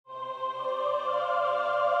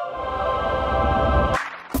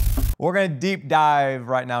We're going to deep dive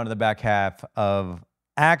right now into the back half of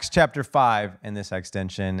Acts chapter 5 in this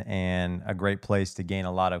extension, and a great place to gain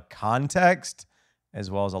a lot of context as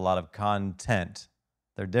well as a lot of content.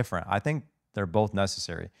 They're different. I think they're both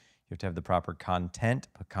necessary. You have to have the proper content,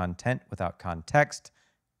 but content without context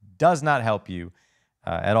does not help you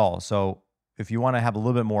at all. So if you want to have a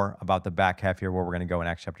little bit more about the back half here, where we're going to go in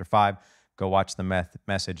Acts chapter 5, go watch the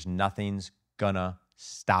message, Nothing's Gonna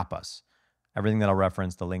Stop Us. Everything that I'll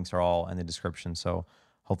reference, the links are all in the description. So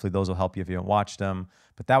hopefully those will help you if you haven't watched them.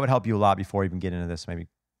 But that would help you a lot before you even get into this. Maybe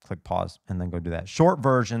click pause and then go do that. Short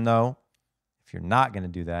version, though, if you're not going to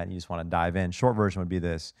do that, you just want to dive in. Short version would be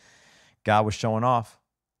this. God was showing off,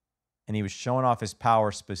 and he was showing off his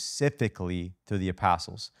power specifically through the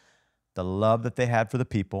apostles. The love that they had for the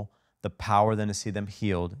people, the power then to see them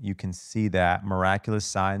healed. You can see that miraculous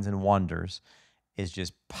signs and wonders is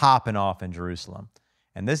just popping off in Jerusalem.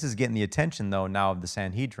 And this is getting the attention, though, now of the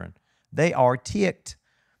Sanhedrin. They are ticked.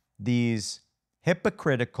 These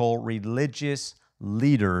hypocritical religious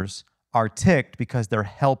leaders are ticked because they're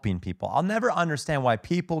helping people. I'll never understand why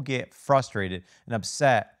people get frustrated and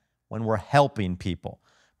upset when we're helping people,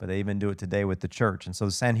 but they even do it today with the church. And so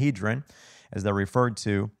the Sanhedrin, as they're referred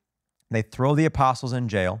to, they throw the apostles in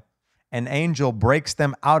jail. An angel breaks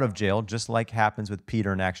them out of jail, just like happens with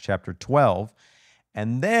Peter in Acts chapter 12.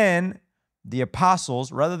 And then the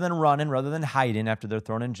apostles, rather than running, rather than hiding after they're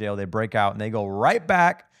thrown in jail, they break out and they go right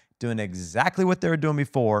back doing exactly what they were doing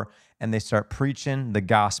before, and they start preaching the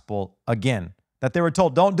gospel again. That they were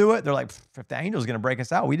told, don't do it. They're like, if the angel's going to break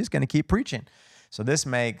us out, we're just going to keep preaching. So this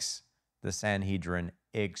makes the Sanhedrin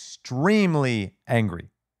extremely angry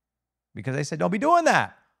because they said, don't be doing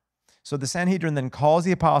that. So the Sanhedrin then calls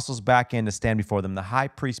the apostles back in to stand before them. The high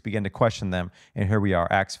priest began to question them, and here we are,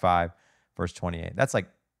 Acts 5, verse 28. That's like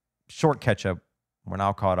short catch-up. We're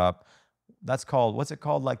now caught up. That's called, what's it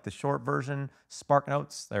called? Like the short version, Spark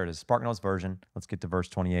Notes. There it is, Spark Notes version. Let's get to verse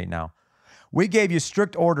 28 now. We gave you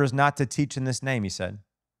strict orders not to teach in this name, he said.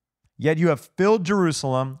 Yet you have filled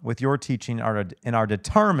Jerusalem with your teaching and are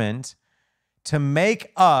determined to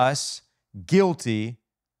make us guilty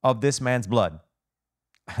of this man's blood.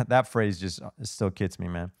 That phrase just still gets me,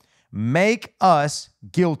 man. Make us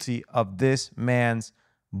guilty of this man's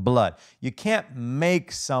blood. You can't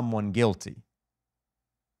make someone guilty.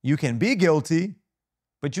 You can be guilty,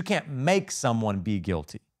 but you can't make someone be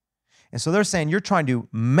guilty. And so they're saying, you're trying to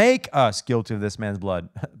make us guilty of this man's blood.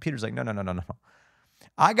 Peter's like, no.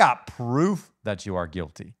 I got proof that you are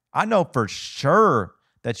guilty. I know for sure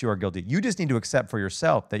that you are guilty. You just need to accept for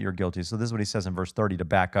yourself that you're guilty. So this is what he says in verse 30 to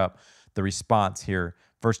back up the response here.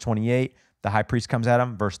 Verse 28, the high priest comes at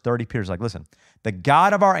him. Verse 30, Peter's like, listen, the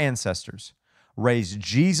God of our ancestors raised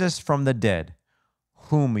Jesus from the dead,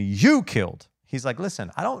 whom you killed. He's like, listen,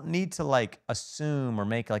 I don't need to like assume or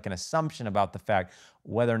make like an assumption about the fact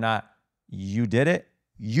whether or not you did it.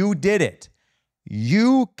 You did it.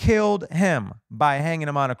 You killed him by hanging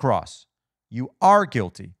him on a cross. You are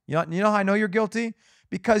guilty. You know how I know you're guilty?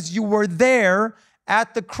 Because you were there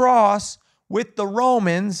at the cross with the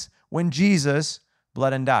Romans when Jesus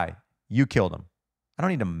bled and died. You killed him. I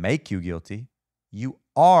don't need to make you guilty. You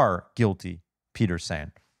are guilty, Peter's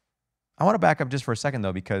saying. I want to back up just for a second,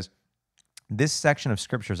 though, because this section of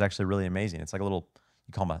Scripture is actually really amazing. It's like a little,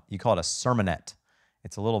 you call it a sermonette.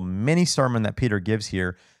 It's a little mini sermon that Peter gives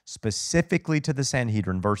here specifically to the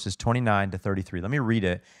Sanhedrin, verses 29 to 33. Let me read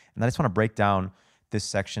it, and I just want to break down this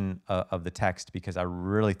section of the text because I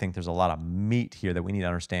really think there's a lot of meat here that we need to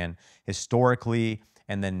understand historically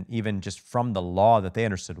and then even just from the law that they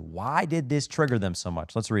understood. Why did this trigger them so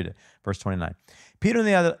much? Let's read it. Verse 29. Peter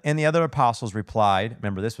and the other apostles replied,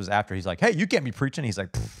 remember this was after, he's like, hey, you can't be preaching. He's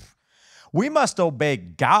like, we must obey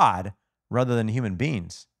God rather than human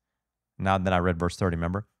beings. Now then I read verse 30,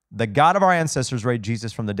 remember? The God of our ancestors raised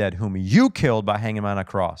Jesus from the dead, whom you killed by hanging him on a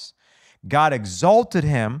cross. God exalted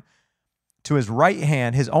him to his right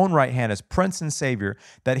hand, his own right hand, as Prince and Savior,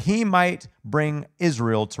 that he might bring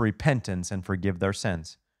Israel to repentance and forgive their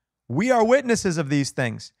sins. We are witnesses of these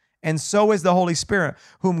things, and so is the Holy Spirit,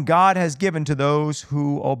 whom God has given to those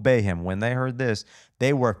who obey him. When they heard this,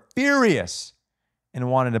 they were furious and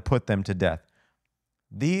wanted to put them to death.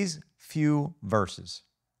 These few verses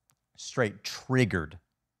straight triggered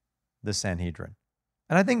the Sanhedrin.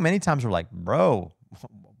 And I think many times we're like, bro,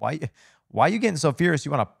 why are you getting so furious?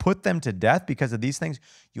 You want to put them to death because of these things?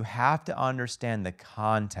 You have to understand the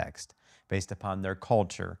context based upon their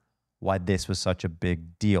culture, why this was such a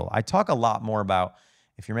big deal. I talk a lot more about,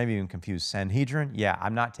 if you're maybe even confused, Sanhedrin. Yeah,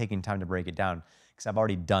 I'm not taking time to break it down because I've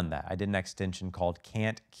already done that. I did an extension called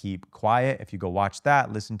Can't Keep Quiet. If you go watch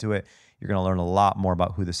that, listen to it, you're going to learn a lot more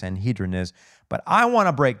about who the Sanhedrin is. But I want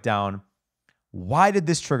to break down, why did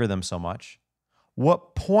this trigger them so much?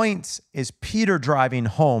 What points is Peter driving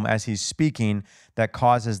home as he's speaking that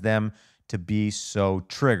causes them to be so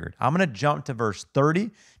triggered? I'm going to jump to verse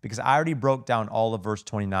 30 because I already broke down all of verse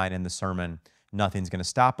 29 in the sermon. Nothing's going to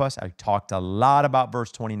stop us. I talked a lot about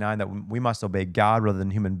verse 29, that we must obey God rather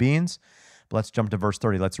than human beings. But let's jump to verse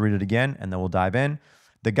 30. Let's read it again, and then we'll dive in.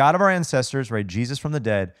 The God of our ancestors raised Jesus from the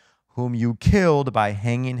dead, whom you killed by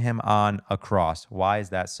hanging him on a cross. Why is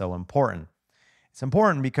that so important? It's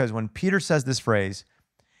important because when Peter says this phrase,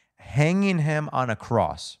 hanging him on a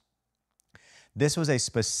cross, this was a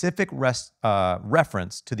specific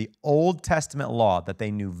reference to the Old Testament law that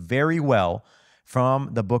they knew very well from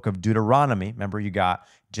the book of Deuteronomy. Remember, you got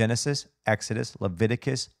Genesis, Exodus,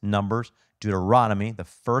 Leviticus, Numbers, Deuteronomy, the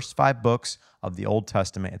first 5 books of the Old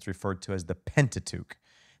Testament. It's referred to as the Pentateuch.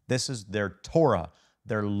 This is their Torah,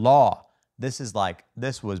 their law. This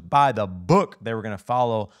was by the book. They were going to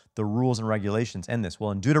follow the rules and regulations in this. Well,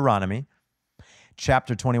 in Deuteronomy,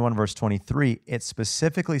 chapter 21, verse 23, it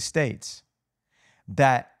specifically states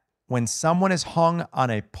that when someone is hung on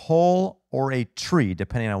a pole or a tree,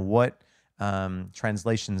 depending on what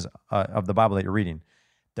translations of the Bible that you're reading,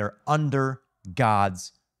 they're under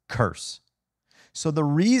God's curse. So the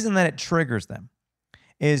reason that it triggers them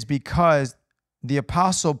is because the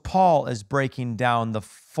Apostle Paul is breaking down the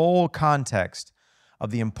full context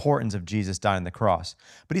of the importance of Jesus dying on the cross.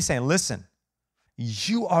 But he's saying, listen,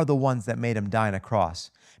 you are the ones that made him die on a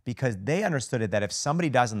cross, because they understood it that if somebody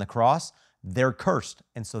dies on the cross, they're cursed.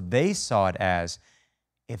 And so they saw it as,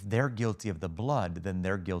 if they're guilty of the blood, then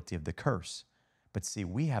they're guilty of the curse. But see,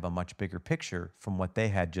 we have a much bigger picture from what they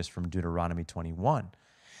had just from Deuteronomy 21.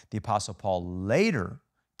 The Apostle Paul later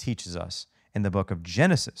teaches us in the book of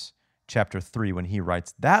Genesis, chapter 3, when he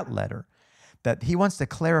writes that letter, that he wants to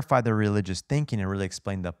clarify their religious thinking and really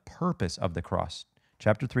explain the purpose of the cross.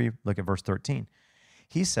 Chapter 3, look at verse 13.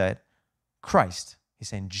 He said, Christ, he's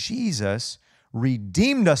saying Jesus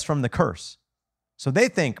redeemed us from the curse. So they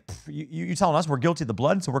think, you telling us we're guilty of the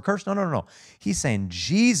blood, so we're cursed? No, no, no, no. He's saying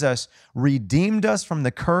Jesus redeemed us from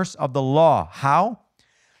the curse of the law. How?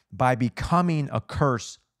 By becoming a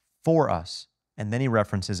curse for us. And then he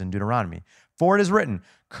references in Deuteronomy, for it is written,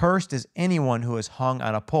 cursed is anyone who is hung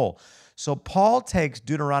on a pole. So Paul takes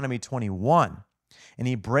Deuteronomy 21 and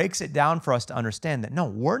he breaks it down for us to understand that, no,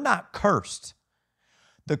 we're not cursed.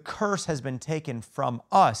 The curse has been taken from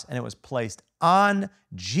us and it was placed on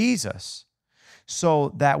Jesus,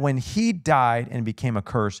 so that when he died and became a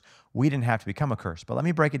curse, we didn't have to become a curse. But let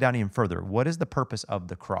me break it down even further. What is the purpose of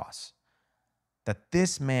the cross? That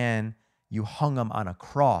this man, you hung him on a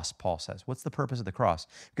cross, Paul says. What's the purpose of the cross?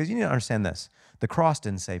 Because you need to understand this. The cross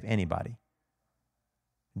didn't save anybody.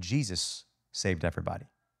 Jesus saved everybody.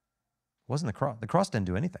 It wasn't the cross. The cross didn't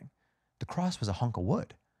do anything. The cross was a hunk of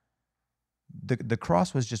wood. The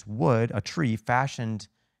cross was just wood, a tree fashioned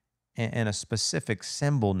in a specific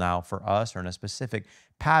symbol now for us, or in a specific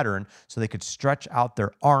pattern, so they could stretch out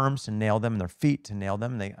their arms to nail them and their feet to nail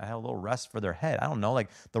them. And they had a little rest for their head. I don't know, like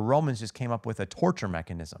the Romans just came up with a torture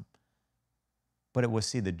mechanism. But it was,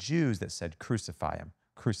 see, the Jews that said, crucify him,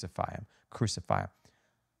 crucify him, crucify him.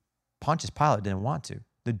 Pontius Pilate didn't want to.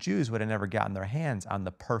 The Jews would have never gotten their hands on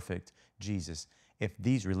the perfect Jesus if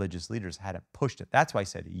these religious leaders hadn't pushed it. That's why he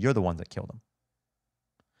said, you're the ones that killed him.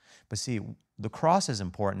 But see, the cross is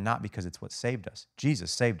important not because it's what saved us.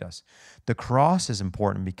 Jesus saved us. The cross is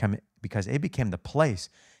important because it became the place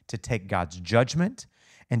to take God's judgment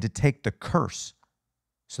and to take the curse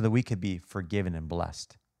so that we could be forgiven and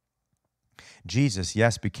blessed. Jesus,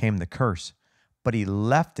 yes, became the curse, but he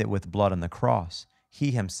left it with blood on the cross.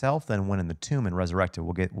 He himself then went in the tomb and resurrected.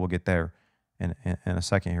 We'll get there in a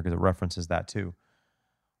second here because it references that too.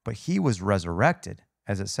 But he was resurrected,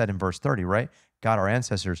 as it said in verse 30, right? God, our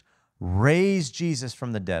ancestors, raised Jesus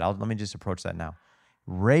from the dead. Let me just approach that now.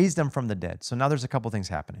 Raised him from the dead. So now there's a couple things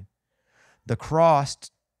happening. The cross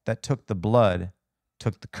that took the blood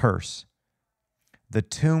took the curse. The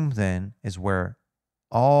tomb then is where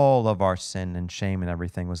all of our sin and shame and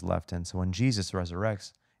everything was left in. So when Jesus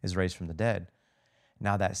resurrects, is raised from the dead,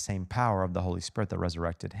 now that same power of the Holy Spirit that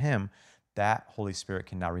resurrected him, that Holy Spirit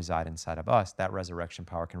can now reside inside of us. That resurrection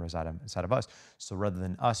power can reside inside of us. So rather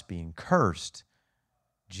than us being cursed,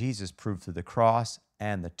 Jesus proved through the cross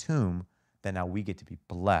and the tomb that now we get to be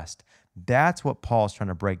blessed. That's what Paul's trying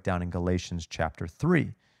to break down in Galatians chapter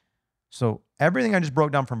 3. So everything I just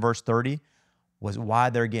broke down from verse 30 was why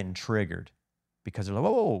they're getting triggered. Because they're like,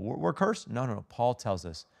 whoa, we're cursed? No. Paul tells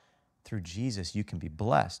us through Jesus you can be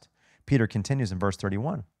blessed. Peter continues in verse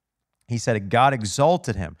 31. He said, God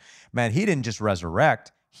exalted him. Man, he didn't just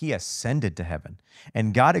resurrect, he ascended to heaven.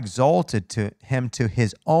 And God exalted him to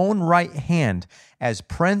his own right hand as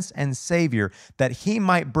Prince and Savior, that he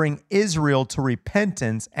might bring Israel to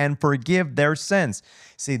repentance and forgive their sins.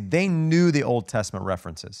 See, they knew the Old Testament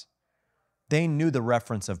references. They knew the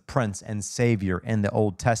reference of Prince and Savior in the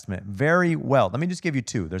Old Testament very well. Let me just give you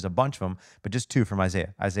two. There's a bunch of them, but just two from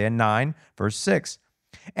Isaiah. Isaiah 9, verse 6.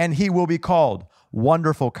 And he will be called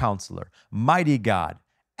Wonderful Counselor, Mighty God,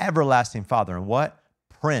 Everlasting Father, and what?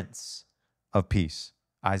 Prince of Peace.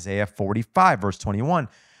 Isaiah 45, verse 21.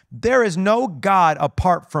 There is no God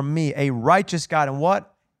apart from me, a righteous God, and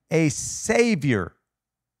what? A Savior.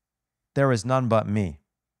 There is none but me.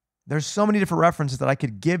 There's so many different references that I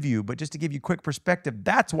could give you, but just to give you quick perspective,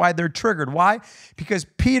 that's why they're triggered. Why? Because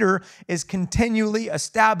Peter is continually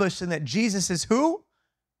establishing that Jesus is who?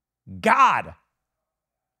 God.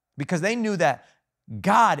 Because they knew that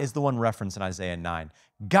God is the one referenced in Isaiah 9.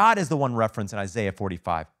 God is the one referenced in Isaiah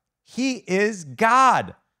 45. He is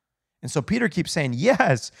God. And so Peter keeps saying,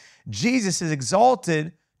 yes, Jesus is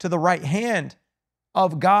exalted to the right hand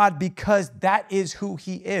of God because that is who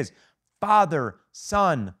he is. Father,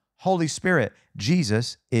 Son, Holy Spirit.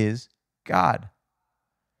 Jesus is God.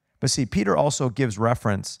 But see, Peter also gives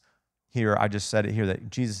reference here, I just said it here,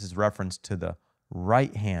 that Jesus is referenced to the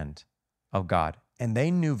right hand of God. And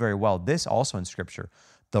they knew very well, this also in Scripture,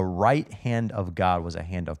 the right hand of God was a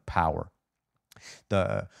hand of power.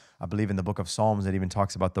 I believe in the book of Psalms, it even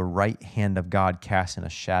talks about the right hand of God casting a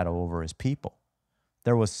shadow over his people.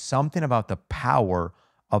 There was something about the power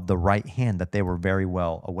of the right hand that they were very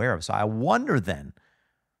well aware of. So I wonder then,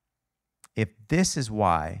 if this is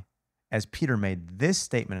why, as Peter made this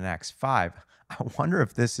statement in Acts 5, I wonder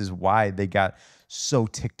if this is why they got so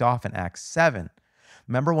ticked off in Acts 7.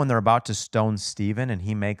 Remember when they're about to stone Stephen and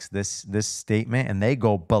he makes this statement and they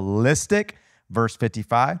go ballistic? Verse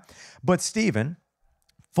 55. But Stephen,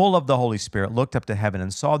 full of the Holy Spirit, looked up to heaven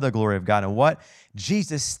and saw the glory of God. And what?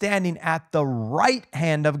 Jesus standing at the right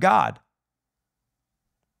hand of God.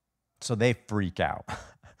 So they freak out.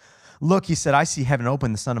 Look, he said, I see heaven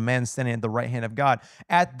open, the Son of Man standing at the right hand of God.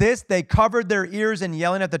 At this, they covered their ears and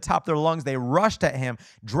yelling at the top of their lungs, they rushed at him,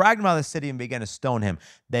 dragged him out of the city and began to stone him.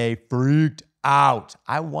 They freaked out.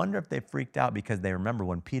 I wonder if they freaked out because they remember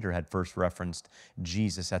when Peter had first referenced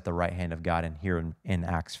Jesus at the right hand of God and here in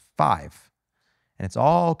Acts 5. And it's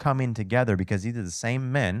all coming together because these are the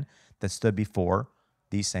same men that stood before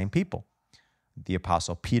these same people. The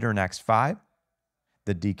Apostle Peter in Acts 5,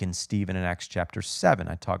 the deacon Stephen in Acts chapter 7.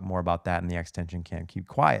 I talk more about that in the Actstension Can't Keep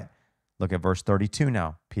Quiet. Look at verse 32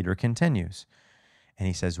 now. Peter continues, and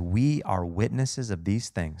he says, we are witnesses of these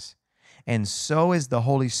things, and so is the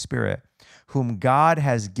Holy Spirit, whom God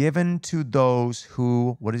has given to those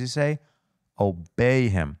who, what does he say? Obey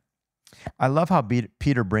him. I love how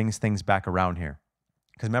Peter brings things back around here.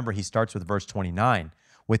 Because remember, he starts with verse 29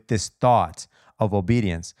 with this thought of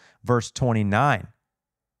obedience. Verse 29,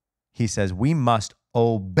 he says, we must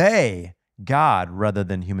obey God rather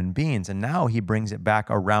than human beings. And now he brings it back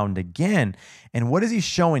around again. And what is he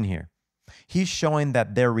showing here? He's showing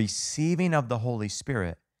that their receiving of the Holy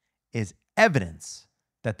Spirit is evidence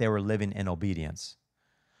that they were living in obedience.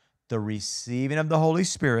 The receiving of the Holy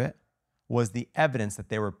Spirit was the evidence that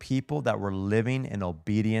they were people that were living in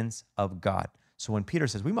obedience of God. So when Peter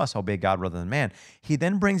says we must obey God rather than man, he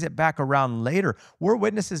then brings it back around later. We're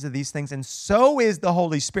witnesses of these things, and so is the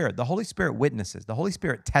Holy Spirit. The Holy Spirit witnesses. The Holy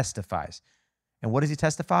Spirit testifies. And what does he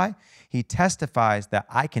testify? He testifies that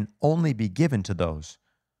I can only be given to those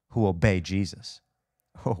who obey Jesus.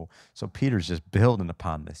 Oh, so Peter's just building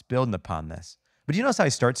upon this. But you notice how he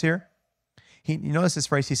starts here? You notice this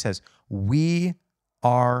phrase, he says, we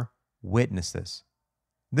are witnesses.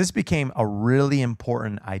 This became a really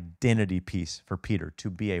important identity piece for Peter, to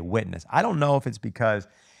be a witness. I don't know if it's because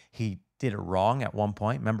he did it wrong at one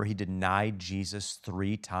point. Remember, he denied Jesus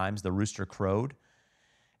 3 times. The rooster crowed.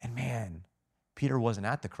 And man, Peter wasn't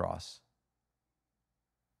at the cross.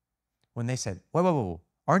 When they said, whoa,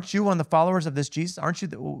 aren't you one of the followers of this Jesus?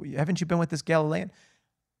 Haven't you been with this Galilean?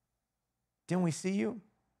 Didn't we see you?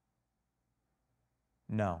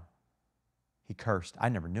 No. He cursed. I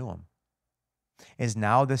never knew him. Is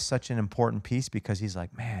now this such an important piece because he's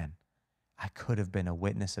like, man, I could have been a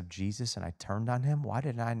witness of Jesus and I turned on him. Why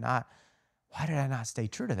did I not stay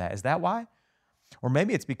true to that? Is that why? Or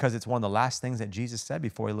maybe it's because it's one of the last things that Jesus said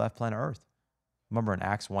before he left planet Earth. Remember in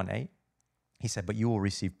Acts 1:8, he said, but you will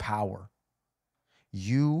receive power.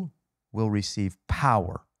 You will receive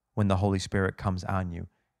power when the Holy Spirit comes on you.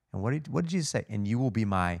 And what did Jesus say? And you will be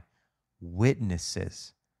my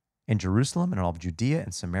witnesses in Jerusalem and all of Judea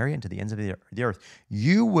and Samaria and to the ends of the earth.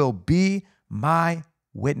 You will be my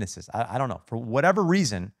witnesses. I don't know. For whatever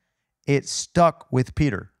reason, it stuck with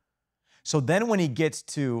Peter. So then when he gets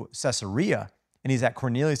to Caesarea and he's at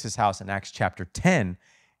Cornelius' house in Acts chapter 10,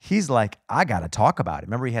 he's like, I got to talk about it.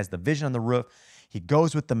 Remember, he has the vision on the roof. He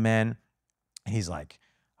goes with the men and he's like,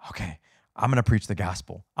 okay, I'm going to preach the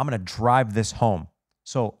gospel. I'm going to drive this home.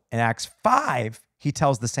 So in Acts 5, he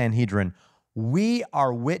tells the Sanhedrin, we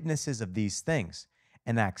are witnesses of these things.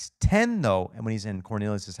 In Acts 10, though, and when he's in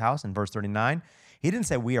Cornelius' house in verse 39, he didn't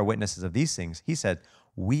say we are witnesses of these things. He said,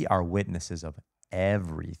 we are witnesses of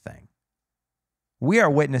everything. We are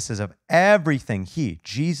witnesses of everything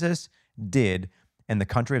Jesus, did in the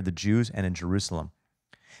country of the Jews and in Jerusalem.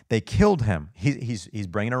 They killed him. He's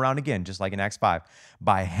bringing it around again, just like in Acts 5,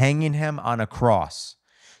 by hanging him on a cross.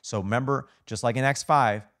 So remember, just like in Acts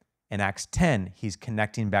 5, in Acts 10, he's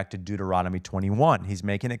connecting back to Deuteronomy 21. He's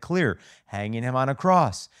making it clear, hanging him on a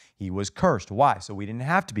cross. He was cursed. Why? So we didn't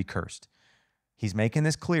have to be cursed. He's making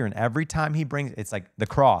this clear, and every time he brings, it's like the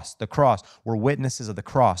cross. We're witnesses of the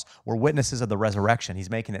cross. We're witnesses of the resurrection. He's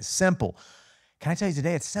making it simple. Can I tell you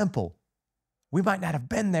today, it's simple. We might not have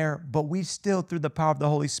been there, but we still, through the power of the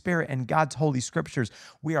Holy Spirit and God's holy scriptures,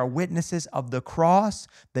 we are witnesses of the cross,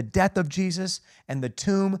 the death of Jesus, and the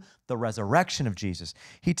tomb, the resurrection of Jesus.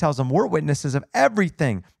 He tells them we're witnesses of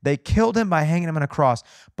everything. They killed him by hanging him on a cross,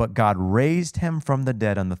 but God raised him from the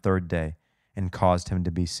dead on the third day and caused him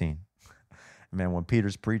to be seen. Man, when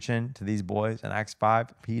Peter's preaching to these boys in Acts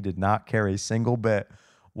 5, he did not care a single bit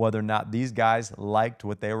whether or not these guys liked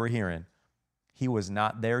what they were hearing. He was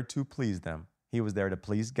not there to please them. He was there to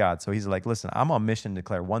please God. So he's like, listen, I'm on mission to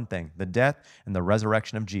declare one thing, the death and the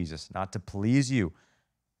resurrection of Jesus, not to please you.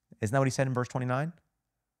 Isn't that what he said in verse 29?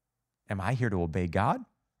 Am I here to obey God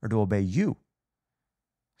or to obey you?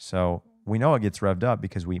 So we know it gets revved up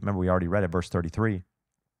because we already read it, verse 33.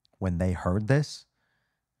 When they heard this,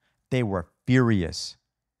 they were furious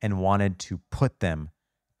and wanted to put them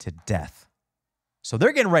to death. So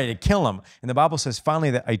they're getting ready to kill him. And the Bible says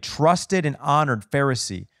finally that a trusted and honored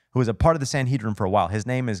Pharisee who was a part of the Sanhedrin for a while, his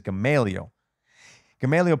name is Gamaliel.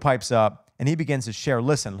 Gamaliel pipes up and he begins to share,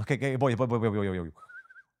 listen, look, boy.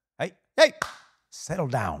 Hey, settle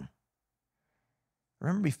down.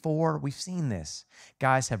 Remember before, we've seen this.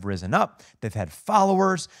 Guys have risen up. They've had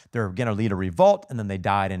followers. They're going to lead a revolt, and then they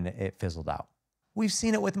died and it fizzled out. We've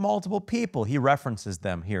seen it with multiple people. He references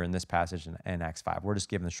them here in this passage in Acts 5. We're just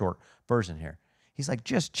giving the short version here. He's like,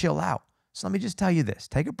 just chill out. So let me just tell you this.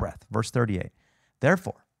 Take a breath. Verse 38.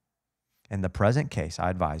 Therefore, in the present case, I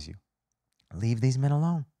advise you, leave these men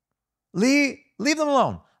alone. Leave them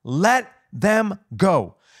alone. Let them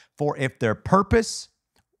go. For if their purpose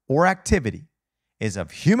or activity is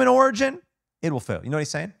of human origin, it will fail. You know what he's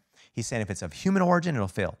saying? He's saying if it's of human origin, it'll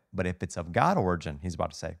fail. But if it's of God origin, he's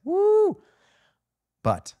about to say, woo.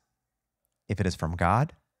 But if it is from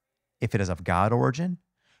God, if it is of God origin,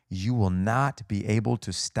 you will not be able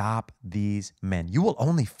to stop these men. You will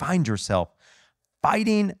only find yourself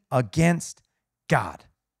fighting against God.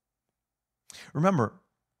 Remember,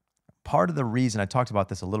 part of the reason, I talked about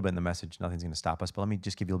this a little bit in the message, nothing's going to stop us, but let me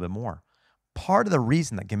just give you a little bit more. Part of the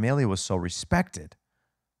reason that Gamaliel was so respected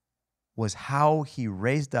was how he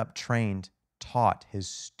raised up, trained, taught his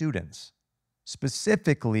students,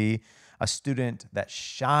 specifically a student that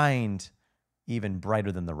shined even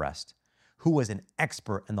brighter than the rest, who was an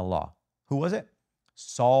expert in the law. Who was it?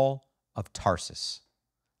 Saul of Tarsus.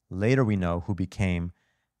 Later we know who became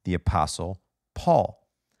the apostle Paul.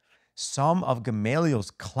 Some of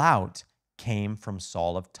Gamaliel's clout came from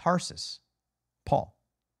Saul of Tarsus, Paul.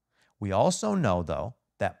 We also know, though,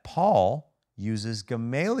 that Paul uses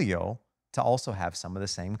Gamaliel to also have some of the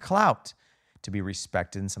same clout, to be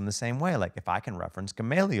respected in some of the same way. Like if I can reference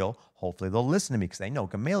Gamaliel, hopefully they'll listen to me because they know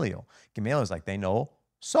Gamaliel. Gamaliel is like they know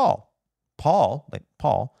Saul. Paul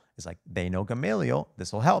is like they know Gamaliel.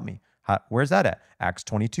 This will help me. Where's that at? Acts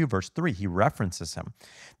 22, verse 3. He references him.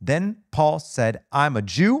 Then Paul said, I'm a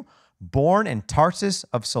Jew born in Tarsus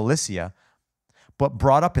of Cilicia, but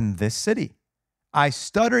brought up in this city. I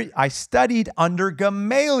studied under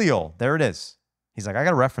Gamaliel. There it is. He's like, I got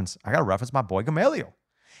to reference my boy Gamaliel,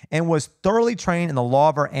 and was thoroughly trained in the law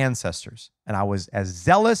of our ancestors. And I was as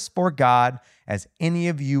zealous for God as any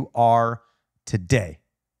of you are today.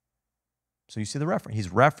 So you see the reference. He's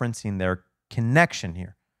referencing their connection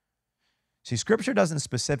here. See, Scripture doesn't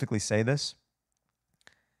specifically say this.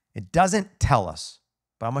 It doesn't tell us,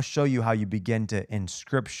 but I'm going to show you how you begin to, in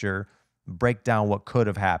Scripture, break down what could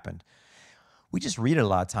have happened. We just read it a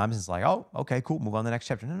lot of times. And it's like, oh, okay, cool. Move on to the next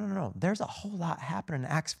chapter. No. There's a whole lot happening in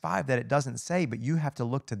Acts 5 that it doesn't say, but you have to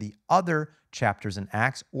look to the other chapters in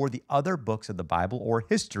Acts or the other books of the Bible or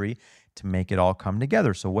history to make it all come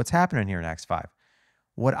together. So what's happening here in Acts 5?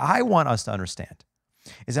 What I want us to understand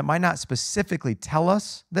is it might not specifically tell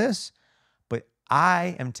us this, but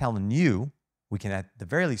I am telling you, we can at the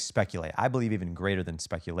very least speculate. I believe even greater than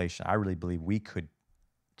speculation. I really believe we could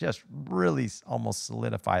just really almost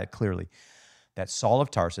solidify it clearly that Saul of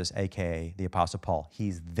Tarsus, aka the Apostle Paul,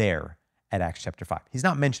 he's there at Acts chapter 5. He's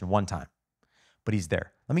not mentioned one time, but he's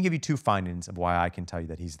there. Let me give you two findings of why I can tell you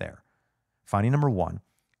that he's there. Finding number one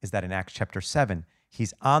is that in Acts chapter 7,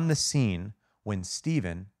 he's on the scene when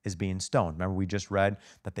Stephen is being stoned. Remember, we just read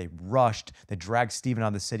that they dragged Stephen out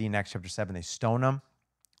of the city in Acts chapter 7, they stoned him.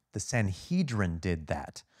 The Sanhedrin did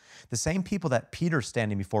that. The same people that Peter's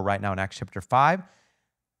standing before right now in Acts chapter 5,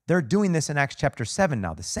 they're doing this in Acts chapter 7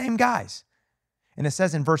 now, the same guys. And it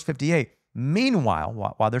says in verse 58, meanwhile,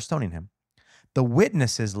 while they're stoning him, the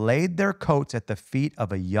witnesses laid their coats at the feet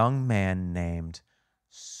of a young man named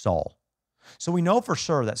Saul. So we know for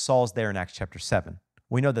sure that Saul's there in Acts chapter 7.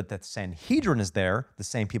 We know that the Sanhedrin is there, the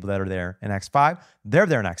same people that are there in Acts 5, they're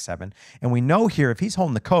there in Acts 7. And we know here if he's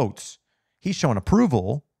holding the coats, he's showing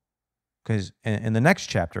approval, because in the next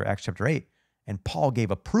chapter, Acts chapter 8, and Paul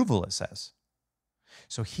gave approval, it says.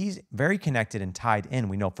 So he's very connected and tied in.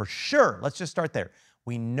 We know for sure. Let's just start there.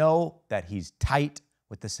 We know that he's tight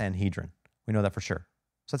with the Sanhedrin. We know that for sure.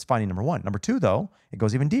 So that's finding number one. Number two, though, it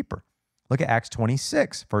goes even deeper. Look at Acts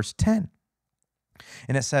 26, verse 10.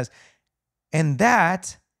 And it says, and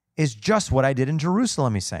that is just what I did in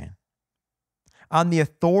Jerusalem, he's saying. On the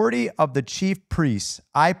authority of the chief priests,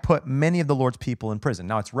 I put many of the Lord's people in prison.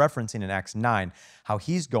 Now, it's referencing in Acts 9 how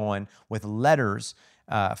he's going with letters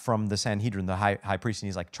from the Sanhedrin, the high priest, and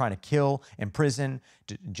he's like trying to kill, imprison,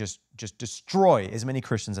 just destroy as many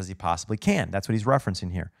Christians as he possibly can. That's what he's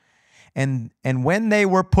referencing here. And when they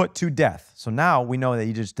were put to death, so now we know that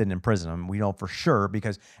he just didn't imprison them. We know for sure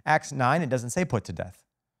because Acts 9, it doesn't say put to death.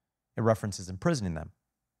 It references imprisoning them.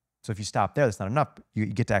 So if you stop there, that's not enough. You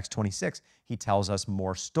get to Acts 26, he tells us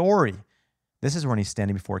more story. This is when he's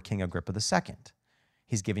standing before King Agrippa II.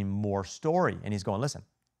 He's giving more story, and he's going, listen,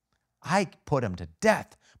 I put him to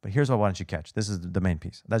death, but here's what I want you to catch. This is the main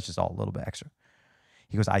piece. That's just all a little bit extra.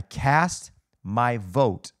 He goes, I cast my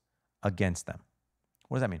vote against them.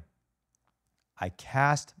 What does that mean? I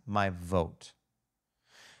cast my vote.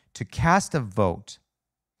 To cast a vote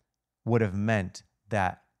would have meant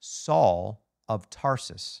that Saul of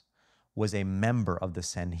Tarsus was a member of the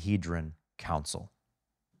Sanhedrin council.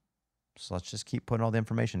 So let's just keep putting all the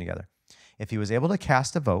information together. If he was able to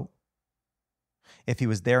cast a vote, if he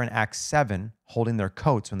was there in Acts 7 holding their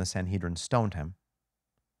coats when the Sanhedrin stoned him,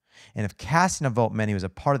 and if casting a vote meant he was a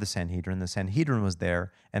part of the Sanhedrin was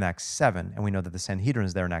there in Acts 7, and we know that the Sanhedrin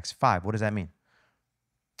is there in Acts 5, what does that mean?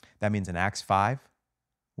 That means in Acts 5,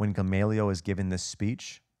 when Gamaliel is giving this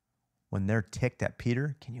speech, when they're ticked at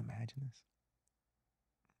Peter, can you imagine this?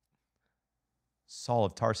 Saul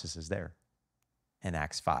of Tarsus is there in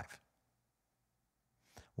Acts 5.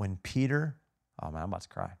 When Peter, oh man, I'm about to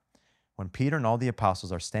cry. When Peter and all the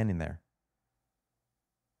apostles are standing there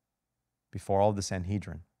before all the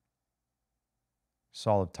Sanhedrin,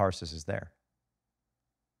 Saul of Tarsus is there.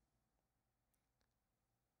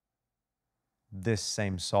 This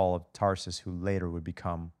same Saul of Tarsus who later would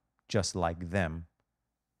become just like them,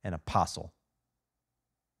 an apostle,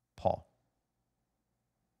 Paul.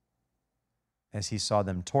 As he saw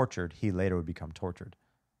them tortured, he later would become tortured.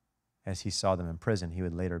 As he saw them in prison, he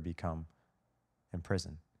would later become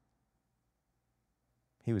imprisoned.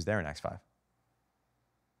 He was there in Acts 5.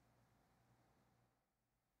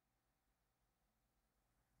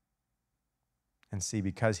 And see,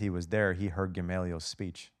 because he was there, he heard Gamaliel's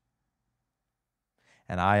speech.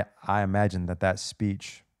 And I imagine that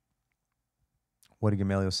speech, what did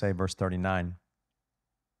Gamaliel say? Verse 39.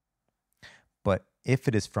 But if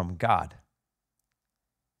it is from God,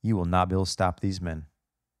 you will not be able to stop these men.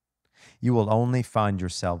 You will only find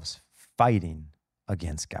yourselves fighting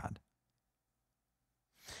against God.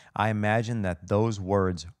 I imagine that those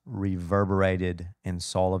words reverberated in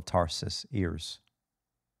Saul of Tarsus' ears.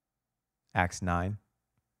 Acts 9,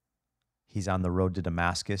 he's on the road to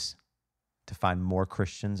Damascus to find more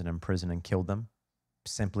Christians and imprison and kill them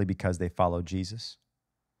simply because they follow Jesus.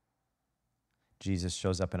 Jesus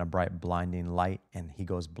shows up in a bright, blinding light, and he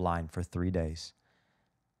goes blind for 3 days.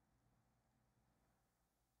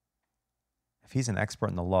 If he's an expert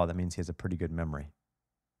in the law, that means he has a pretty good memory.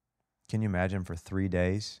 Can you imagine for 3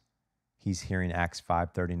 days, he's hearing Acts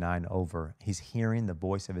 5:39 over. He's hearing the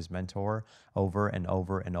voice of his mentor over and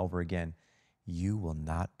over and over again. you will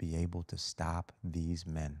not be able to stop these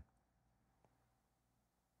men.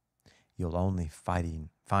 You'll only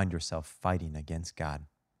find yourself fighting against God.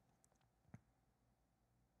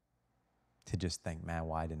 To just think, man,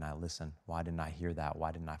 why didn't I listen? Why didn't I hear that?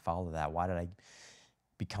 Why didn't I follow that? Why did I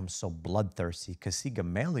become so bloodthirsty? Because see,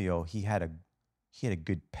 Gamaliel, he had a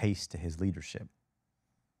good pace to his leadership.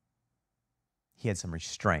 He had some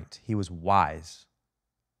restraint. He was wise.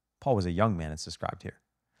 Paul was a young man, it's described here.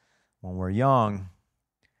 When we're young,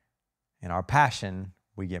 in our passion,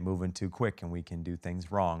 we get moving too quick and we can do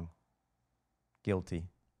things wrong. Guilty.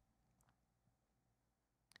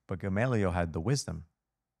 But Gamaliel had the wisdom,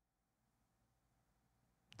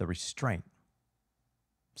 the restraint.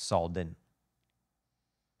 Saul didn't.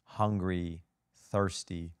 Hungry,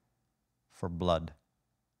 thirsty for blood.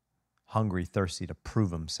 Hungry, thirsty to prove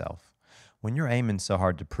himself. When you're aiming so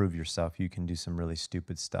hard to prove yourself, you can do some really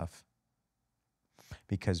stupid stuff.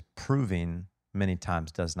 Because proving many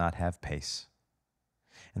times does not have pace.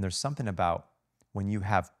 And there's something about when you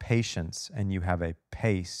have patience and you have a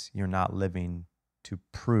pace, you're not living to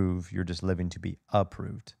prove, you're just living to be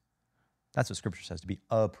approved. That's what Scripture says, to be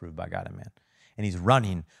approved by God and man. And he's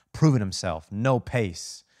running, proving himself, no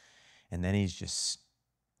pace. And then he's just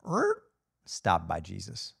stopped by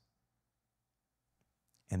Jesus.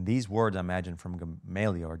 And these words, I imagine, from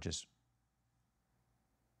Gamaliel are just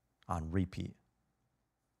on repeat.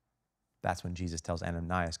 That's when Jesus tells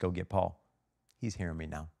Ananias, go get Paul. He's hearing me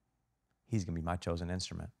now. He's going to be my chosen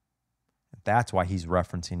instrument. That's why he's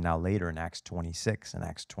referencing now later in Acts 26 and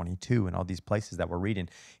Acts 22 and all these places that we're reading.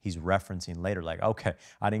 He's referencing later like, okay,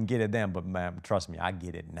 I didn't get it then, but man, trust me, I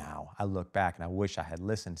get it now. I look back and I wish I had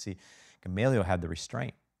listened. See, Gamaliel had the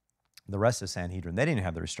restraint. The rest of Sanhedrin, they didn't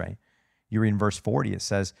have the restraint. You read in verse 40, it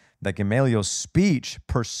says that Gamaliel's speech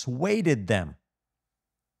persuaded them.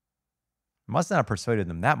 It must not have persuaded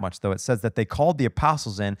them that much, though. It says that they called the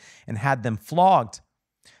apostles in and had them flogged.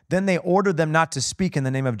 Then they ordered them not to speak in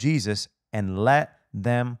the name of Jesus and let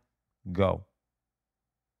them go.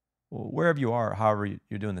 Wherever you are, however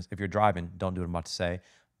you're doing this, if you're driving, don't do what I'm about to say,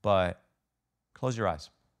 but close your eyes.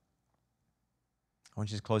 I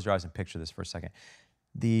want you to close your eyes and picture this for a second.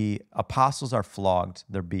 The apostles are flogged,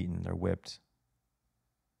 they're beaten, they're whipped,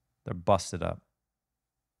 they're busted up.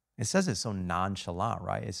 It says it's so nonchalant,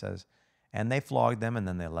 right? It says, and they flogged them and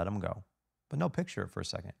then they let them go. But no, picture it for a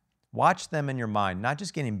second. Watch them in your mind, not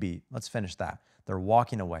just getting beat. Let's finish that. They're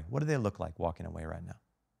walking away. What do they look like walking away right now?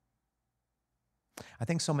 I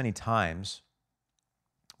think so many times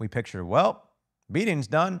we picture, well, beating's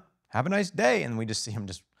done. Have a nice day. And we just see them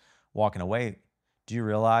just walking away. Do you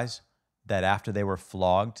realize that after they were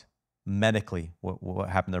flogged, medically, what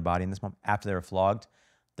happened to their body in this moment? After they were flogged,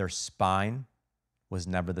 their spine was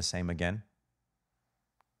never the same again.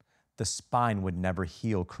 The spine would never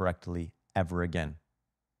heal correctly ever again.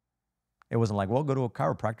 It wasn't like, well, go to a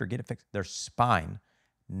chiropractor, get it fixed. Their spine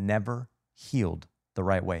never healed the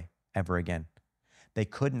right way ever again. They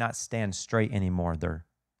could not stand straight anymore. They're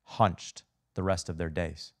hunched the rest of their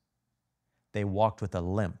days. They walked with a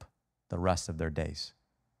limp the rest of their days.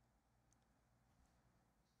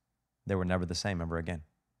 They were never the same ever again.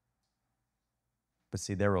 But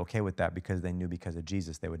see, they were okay with that because they knew because of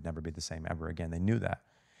Jesus they would never be the same ever again. They knew that.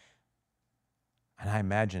 And I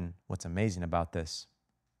imagine what's amazing about this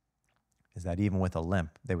is that even with a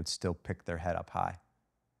limp, they would still pick their head up high.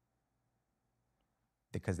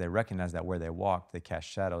 Because they recognized that where they walked, they cast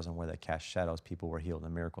shadows, and where they cast shadows, people were healed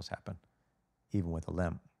and miracles happened, even with a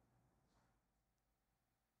limp.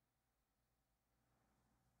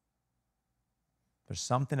 There's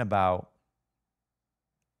something about,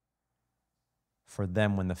 for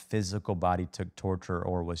them, when the physical body took torture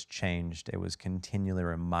or was changed, it was continually a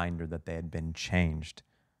reminder that they had been changed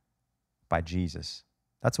by Jesus.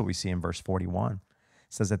 That's what we see in verse 41. It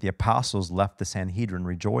says that the apostles left the Sanhedrin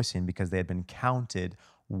rejoicing because they had been counted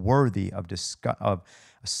worthy of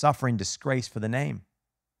suffering disgrace for the name.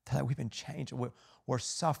 That we've been changed. We're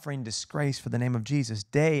suffering disgrace for the name of Jesus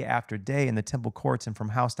day after day in the temple courts and from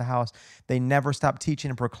house to house. They never stopped teaching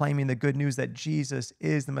and proclaiming the good news that Jesus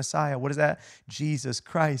is the Messiah. What is that? Jesus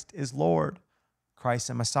Christ is Lord. Christ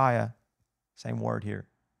and Messiah, same word here.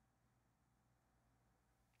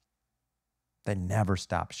 They never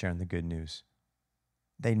stopped sharing the good news.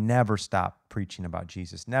 They never stopped preaching about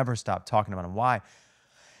Jesus, never stopped talking about him. Why?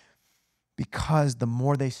 Because the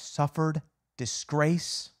more they suffered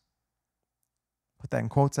disgrace, put that in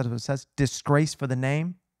quotes, that's what it says, disgrace for the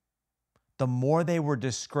name, the more they were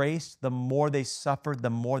disgraced, the more they suffered,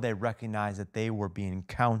 the more they recognized that they were being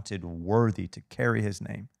counted worthy to carry his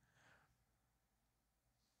name.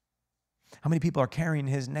 How many people are carrying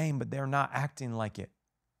his name, but they're not acting like it?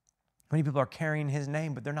 How many people are carrying his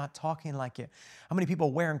name, but they're not talking like it? How many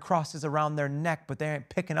people wearing crosses around their neck, but they ain't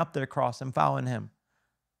picking up their cross and following him?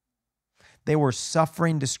 They were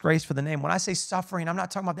suffering disgrace for the name. When I say suffering, I'm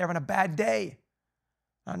not talking about they're having a bad day.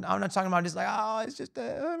 I'm not talking about just like, oh, it's just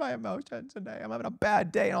my emotions today. I'm having a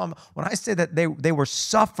bad day. When I say that they were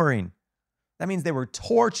suffering, that means they were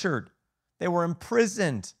tortured, they were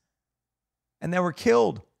imprisoned, and they were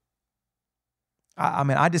killed. I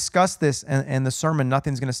mean, I discussed this in the sermon,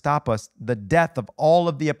 Nothing's Going to Stop Us, the death of all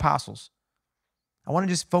of the apostles. I want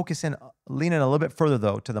to just focus in, lean in a little bit further,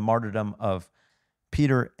 though, to the martyrdom of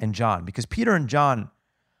Peter and John, because Peter and John,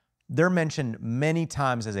 they're mentioned many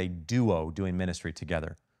times as a duo doing ministry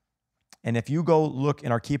together. And if you go look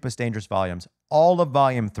in our Keep Us Dangerous volumes, all of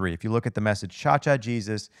volume 3, if you look at the message, Cha-Cha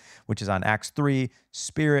Jesus, which is on Acts 3,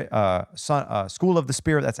 Spirit, School of the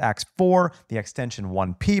Spirit, that's Acts 4, the extension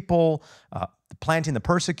One People, Planting the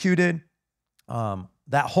Persecuted,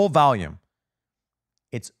 that whole volume,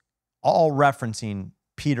 it's all referencing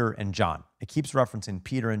Peter and John. It keeps referencing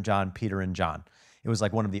Peter and John, Peter and John. It was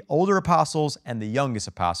like one of the older apostles and the youngest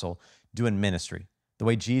apostle doing ministry. The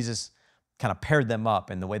way Jesus kind of paired them up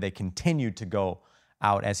and the way they continued to go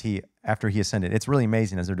out after he ascended. It's really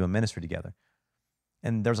amazing as they're doing ministry together.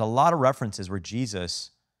 And there's a lot of references where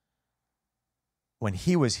Jesus, when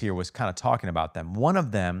he was here, was kind of talking about them. One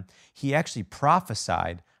of them, he actually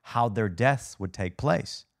prophesied how their deaths would take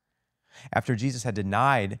place. After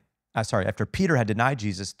after Peter had denied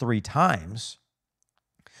Jesus 3 times,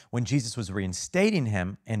 when Jesus was reinstating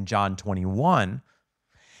him in John 21,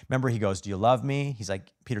 remember he goes, do you love me?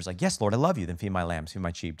 Peter's like, yes, Lord, I love you. Then feed my lambs, feed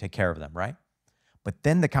my sheep, take care of them, right? But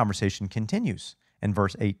then the conversation continues in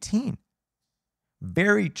verse 18.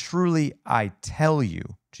 Very truly, I tell you,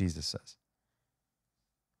 Jesus says,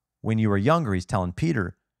 when you were younger, he's telling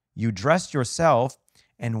Peter, you dressed yourself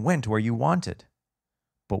and went where you wanted.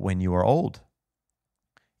 But when you are old,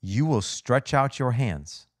 you will stretch out your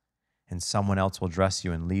hands and someone else will dress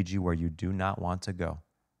you and lead you where you do not want to go.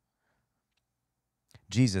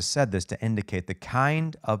 Jesus said this to indicate the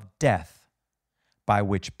kind of death by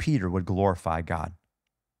which Peter would glorify God.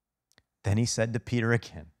 Then he said to Peter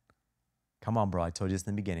again, come on, bro, I told you this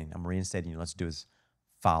in the beginning. I'm reinstating you. Let's do is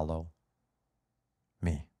follow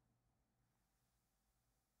me.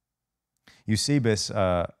 Eusebius,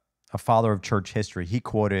 a father of church history, he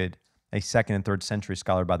quoted a 2nd and 3rd century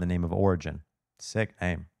scholar by the name of Origen. Sick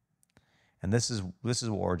name. And this is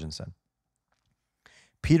what Origen said.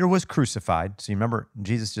 Peter was crucified. So you remember,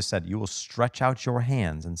 Jesus just said, you will stretch out your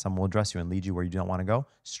hands and someone will address you and lead you where you do not want to go.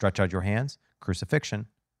 Stretch out your hands, crucifixion.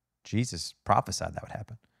 Jesus prophesied that would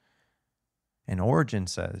happen. And Origen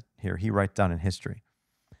said here, he writes down in history,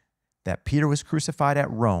 that Peter was crucified at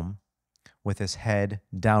Rome with his head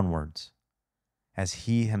downwards, as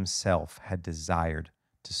he himself had desired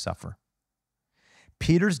to suffer.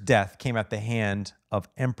 Peter's death came at the hand of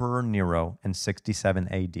Emperor Nero in 67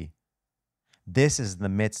 AD. This is in the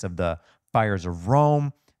midst of the fires of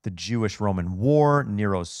Rome, the Jewish-Roman War,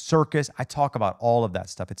 Nero's circus. I talk about all of that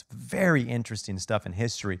stuff. It's very interesting stuff in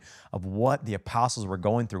history of what the apostles were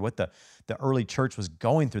going through, what the early church was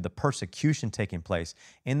going through, the persecution taking place.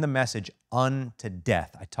 In the message, unto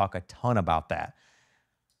death, I talk a ton about that.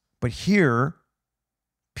 But here,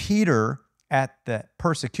 Peter, at the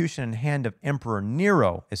persecution in hand of Emperor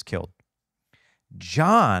Nero, is killed.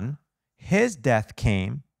 John, his death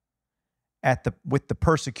came with the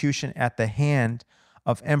persecution at the hand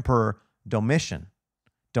of Emperor Domitian.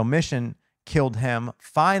 Domitian killed him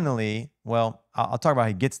finally. Well, I'll talk about how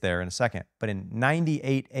he gets there in a second. But in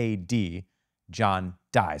 98 AD, John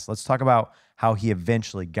dies. Let's talk about how he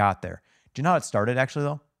eventually got there. Do you know how it started, actually,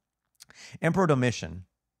 though? Emperor Domitian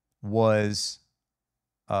was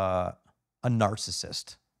a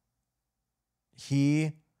narcissist.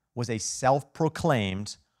 He was a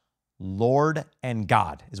self-proclaimed Lord and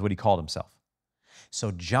God, is what he called himself. So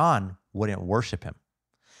John wouldn't worship him.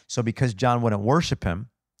 So because John wouldn't worship him,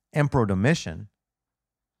 Emperor Domitian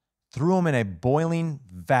threw him in a boiling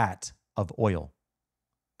vat of oil.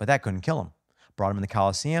 But that couldn't kill him. Brought him in the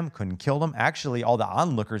Colosseum, couldn't kill him. Actually, all the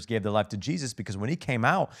onlookers gave their life to Jesus because when he came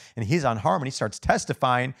out and he's unharmed and he starts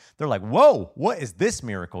testifying, they're like, whoa, what is this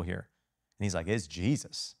miracle here? And he's like, it's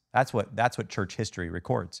Jesus. That's what church history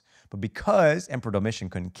records. But because Emperor Domitian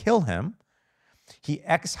couldn't kill him, he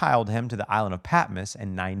exiled him to the island of Patmos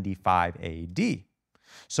in 95 AD.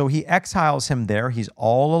 So he exiles him there. He's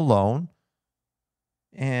all alone.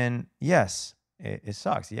 And yes, it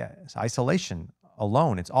sucks. Yeah, it's isolation,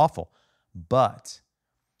 alone. It's awful. But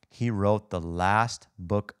he wrote the last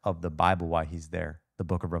book of the Bible while he's there, the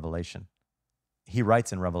book of Revelation. He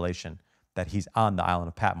writes in Revelation, that he's on the island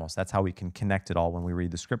of Patmos. That's how we can connect it all when we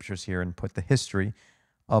read the scriptures here and put the history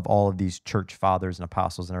of all of these church fathers and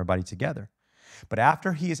apostles and everybody together. But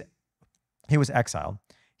after he was exiled,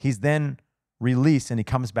 he's then released and he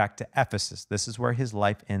comes back to Ephesus. This is where his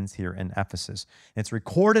life ends here in Ephesus. And it's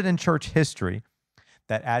recorded in church history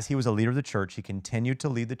that as he was a leader of the church, he continued to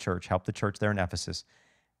lead the church, help the church there in Ephesus.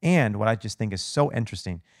 And what I just think is so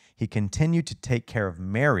interesting, he continued to take care of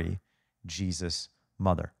Mary, Jesus'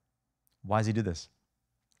 mother. Why does he do this?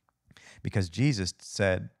 Because Jesus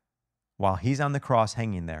said, while he's on the cross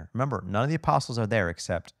hanging there, remember, none of the apostles are there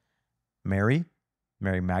except Mary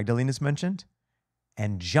Magdalene is mentioned,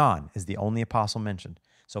 and John is the only apostle mentioned.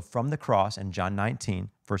 So from the cross in John 19,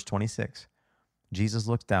 verse 26, Jesus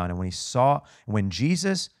looked down, and when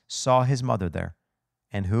Jesus saw his mother there,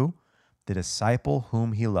 and who? The disciple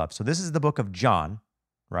whom he loved. So this is the book of John,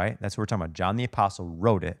 right? That's what we're talking about. John the apostle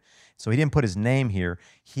wrote it. So he didn't put his name here.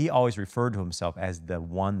 He always referred to himself as the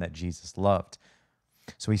one that Jesus loved.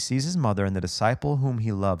 So he sees his mother and the disciple whom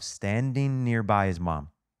he loved standing nearby his mom.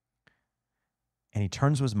 And he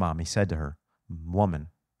turns to his mom. He said to her, "Woman,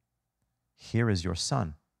 here is your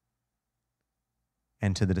son."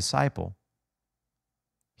 And to the disciple,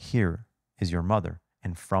 "Here is your mother."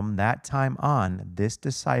 And from that time on, this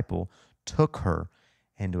disciple took her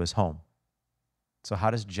into his home. So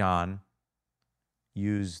how does John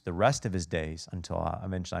use the rest of his days until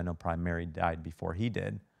eventually, I know probably Mary died before he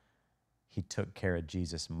did. He took care of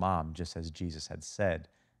Jesus' mom, just as Jesus had said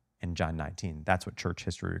in John 19. That's what church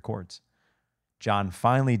history records. John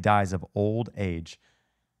finally dies of old age,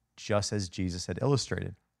 just as Jesus had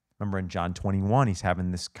illustrated. Remember in John 21, he's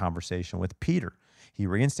having this conversation with Peter. He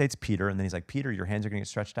reinstates Peter, and then he's like, "Peter, your hands are going to get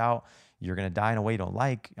stretched out. You're going to die in a way you don't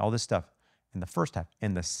like," all this stuff in the first half.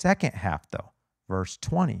 In the second half, though, verse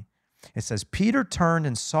 20, it says, "Peter turned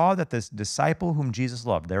and saw that this disciple whom Jesus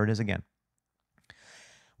loved," there it is again,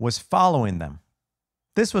 "was following them.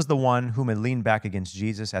 This was the one whom had leaned back against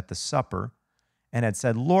Jesus at the supper and had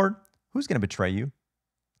said, 'Lord, who's going to betray you?'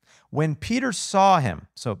 When Peter saw him,"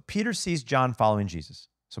 so Peter sees John following Jesus.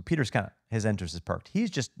 So Peter's his interest is perked. He's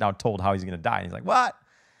just now told how he's going to die. And he's like, "What?"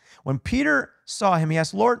 When Peter saw him, he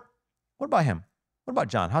asked, "Lord, what about him? What about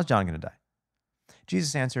John? How's John going to die?"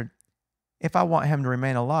 Jesus answered, "If I want him to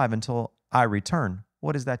remain alive until I return,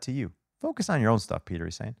 what is that to you? Focus on your own stuff," Peter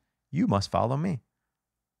is saying. "You must follow me."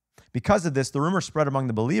 Because of this, the rumor spread among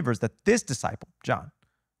the believers that this disciple, John,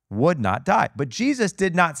 would not die. But Jesus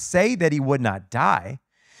did not say that he would not die.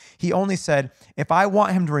 He only said, "If I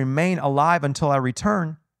want him to remain alive until I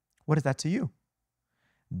return, what is that to you?"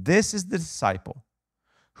 This is the disciple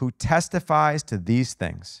who testifies to these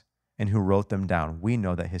things and who wrote them down. We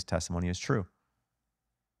know that his testimony is true.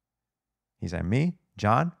 He's like, "Me,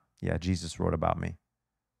 John? Yeah, Jesus wrote about me."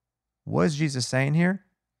 What is Jesus saying here?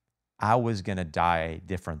 I was going to die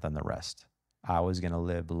different than the rest. I was going to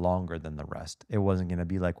live longer than the rest. It wasn't going to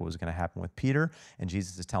be like what was going to happen with Peter. And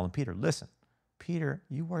Jesus is telling Peter, "Listen, Peter,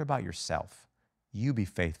 you worry about yourself. You be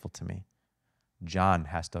faithful to me." John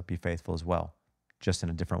has to be faithful as well, just in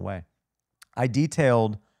a different way. I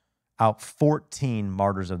detailed out 14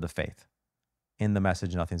 martyrs of the faith in the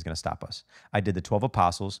message, "Nothing's going to stop us." I did the 12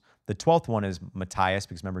 apostles. The 12th one is Matthias,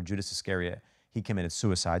 because remember, Judas Iscariot, he committed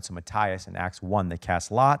suicide. So Matthias in Acts 1, they cast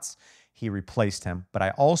lots. He replaced him. But I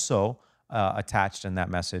also attached in that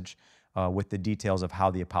message with the details of how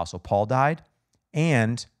the apostle Paul died,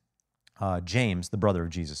 and James, the brother of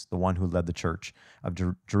Jesus, the one who led the church of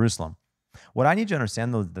Jerusalem. What I need you to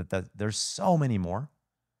understand, though, that there's so many more.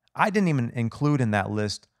 I didn't even include in that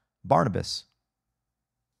list Barnabas.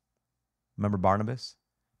 Remember Barnabas?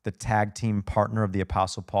 The tag team partner of the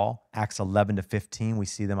apostle Paul. Acts 11 to 15, we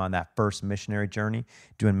see them on that first missionary journey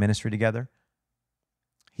doing ministry together.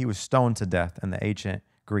 He was stoned to death in the ancient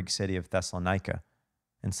Greek city of Thessalonica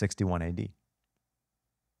in 61 AD.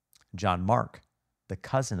 John Mark, the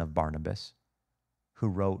cousin of Barnabas, who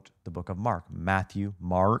wrote the book of Mark, Matthew,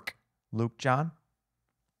 Mark, Luke, John.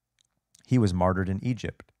 He was martyred in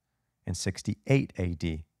Egypt in 68 AD.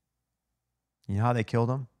 You know how they killed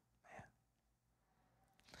him? Man.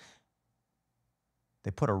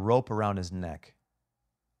 They put a rope around his neck,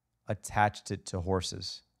 attached it to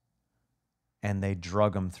horses, and they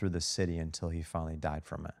drug him through the city until he finally died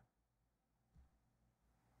from it.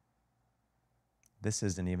 This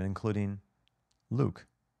isn't even including Luke.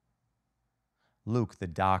 Luke, the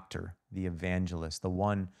doctor, the evangelist, the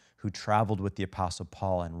one who traveled with the apostle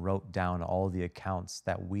Paul and wrote down all the accounts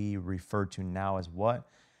that we refer to now as what?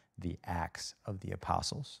 The Acts of the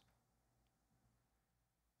Apostles.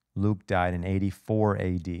 Luke died in 84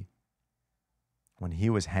 AD when he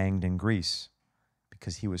was hanged in Greece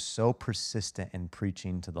because he was so persistent in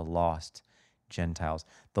preaching to the lost Gentiles.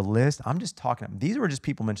 The list, I'm just talking, these were just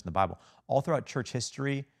people mentioned in the Bible. All throughout church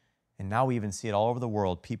history, and now we even see it all over the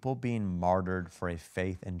world, people being martyred for a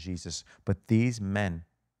faith in Jesus. But these men,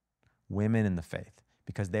 women in the faith,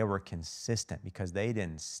 because they were consistent, because they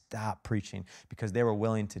didn't stop preaching, because they were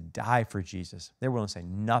willing to die for Jesus. They were willing to say,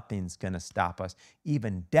 nothing's going to stop us.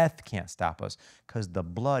 Even death can't stop us, because the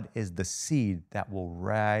blood is the seed that will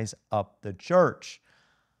rise up the church.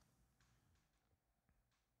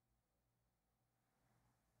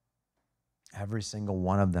 Every single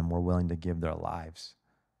one of them were willing to give their lives.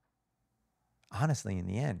 Honestly, in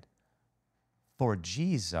the end, for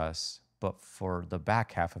Jesus, but for the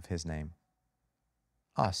back half of his name,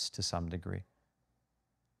 us to some degree,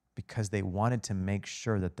 because they wanted to make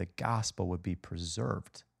sure that the gospel would be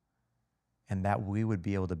preserved and that we would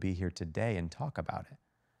be able to be here today and talk about it,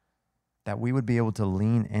 that we would be able to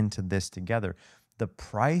lean into this together. The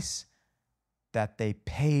price that they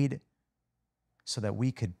paid so that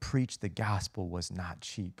we could preach the gospel was not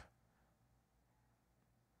cheap.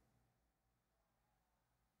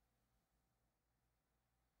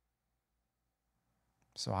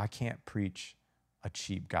 So I can't preach a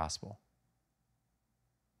cheap gospel.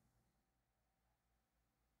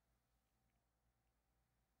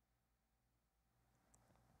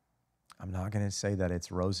 I'm not going to say that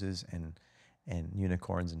it's roses and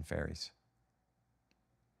unicorns and fairies.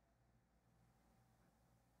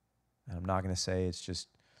 And I'm not going to say it's just,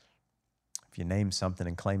 if you name something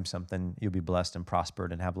and claim something, you'll be blessed and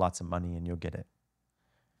prospered and have lots of money and you'll get it.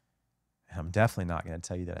 And I'm definitely not going to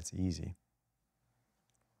tell you that it's easy.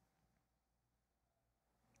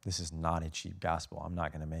 This is not a cheap gospel. I'm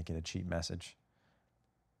not going to make it a cheap message.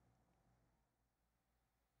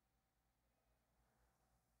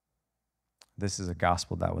 This is a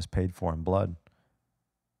gospel that was paid for in blood.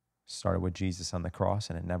 Started with Jesus on the cross,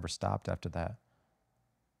 and it never stopped after that.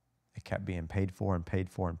 It kept being paid for and paid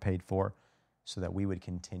for and paid for so that we would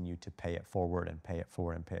continue to pay it forward and pay it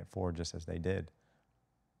forward and pay it forward just as they did.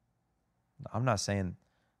 I'm not saying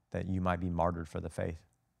that you might be martyred for the faith.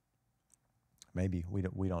 Maybe we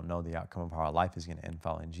don't know the outcome of how our life is going to end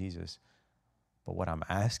following Jesus. But what I'm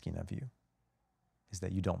asking of you is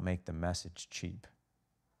that you don't make the message cheap,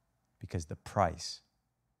 because the price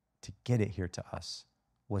to get it here to us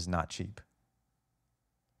was not cheap.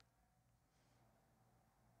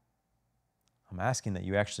 I'm asking that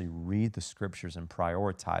you actually read the scriptures and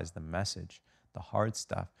prioritize the message, the hard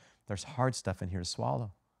stuff. There's hard stuff in here to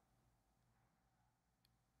swallow.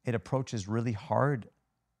 It approaches really hard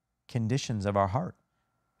conditions of our heart.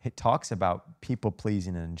 It talks about people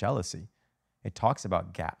pleasing and jealousy. It talks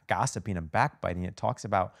about gossiping and backbiting. It talks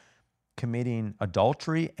about committing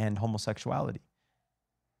adultery and homosexuality.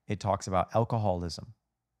 It talks about alcoholism.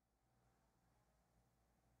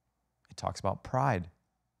 It talks about pride,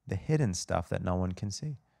 the hidden stuff that no one can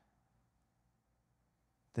see.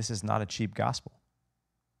 This is not a cheap gospel.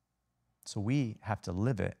 So we have to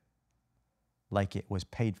live it like it was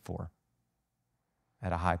paid for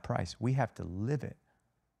at a high price. We have to live it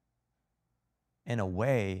in a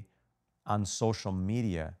way on social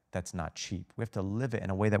media that's not cheap. We have to live it in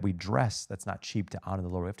a way that we dress that's not cheap to honor the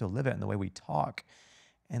Lord. We have to live it in the way we talk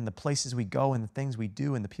and the places we go and the things we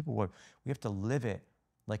do and the people we have to live it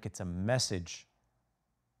like it's a message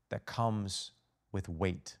that comes with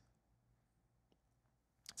weight.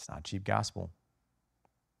 It's not a cheap gospel.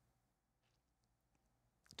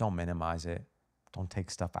 Don't minimize it. Don't take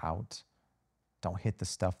stuff out. Don't hit the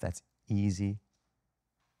stuff that's easy.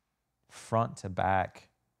 Front to back,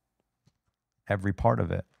 every part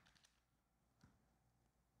of it.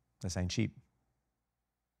 This ain't cheap.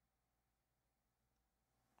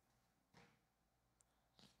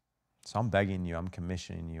 So I'm begging you, I'm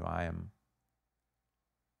commissioning you, I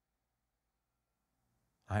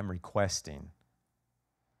am requesting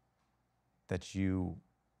that you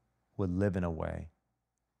would live in a way,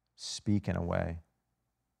 speak in a way,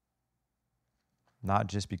 not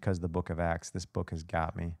just because the book of Acts, this book has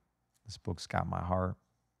got me, this book's got my heart,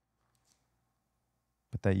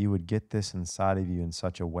 but that you would get this inside of you in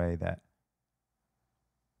such a way that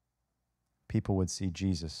people would see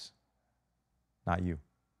Jesus, not you.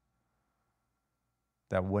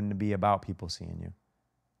 That wouldn't be about people seeing you.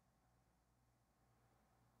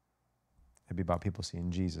 It'd be about people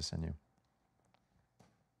seeing Jesus in you.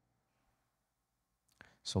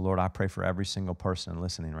 So, Lord, I pray for every single person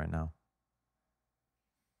listening right now.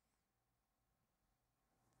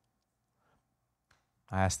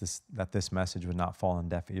 I ask that this message would not fall on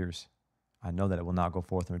deaf ears. I know that it will not go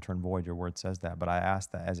forth and return void. Your word says that. But I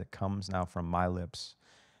ask that as it comes now from my lips,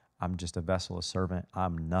 I'm just a vessel, a servant.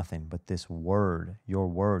 I'm nothing but this word, your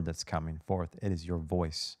word that's coming forth. It is your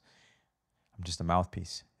voice. I'm just a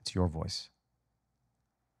mouthpiece. It's your voice.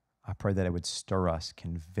 I pray that it would stir us,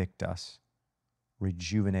 convict us,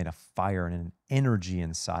 rejuvenate a fire and an energy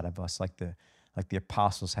inside of us like the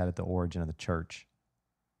apostles had at the origin of the church.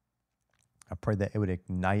 I pray that it would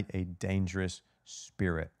ignite a dangerous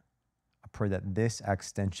spirit. I pray that this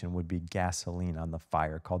extension would be gasoline on the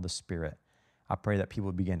fire called the Spirit. I pray that people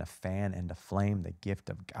would begin to fan and to flame the gift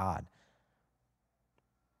of God.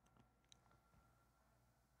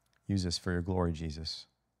 Use us for your glory, Jesus.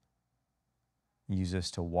 Use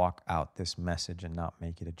us to walk out this message and not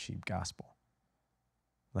make it a cheap gospel.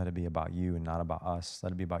 Let it be about you and not about us.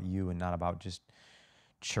 Let it be about you and not about just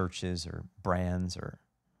churches or brands or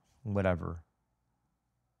whatever.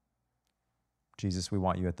 Jesus, we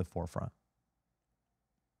want you at the forefront.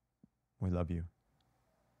 We love you.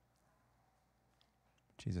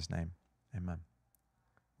 In Jesus' name, amen.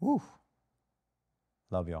 Woo.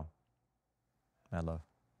 Love y'all. Mad love.